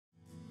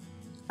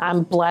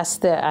I'm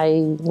blessed that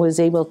I was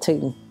able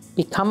to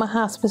become a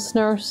hospice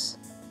nurse.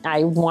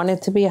 I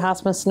wanted to be a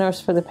hospice nurse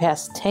for the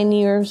past 10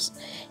 years,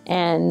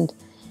 and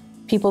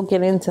people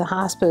get into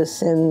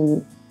hospice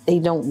and they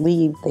don't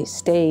leave, they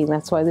stay. And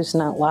that's why there's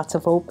not lots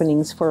of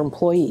openings for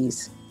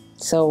employees.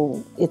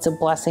 So it's a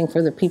blessing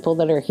for the people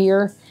that are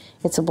here.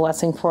 It's a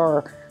blessing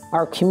for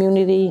our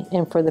community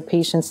and for the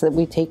patients that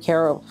we take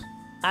care of.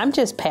 I'm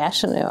just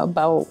passionate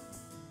about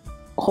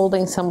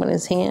holding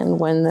someone's hand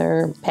when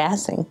they're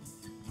passing.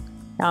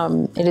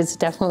 It is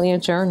definitely a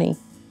journey,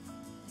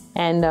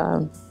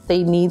 and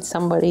they need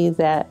somebody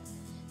that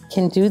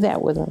can do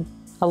that with them.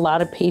 A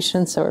lot of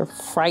patients are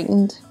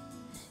frightened,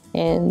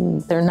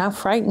 and they're not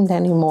frightened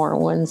anymore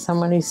when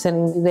somebody's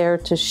sitting there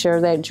to share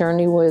that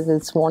journey with.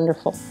 It's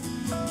wonderful.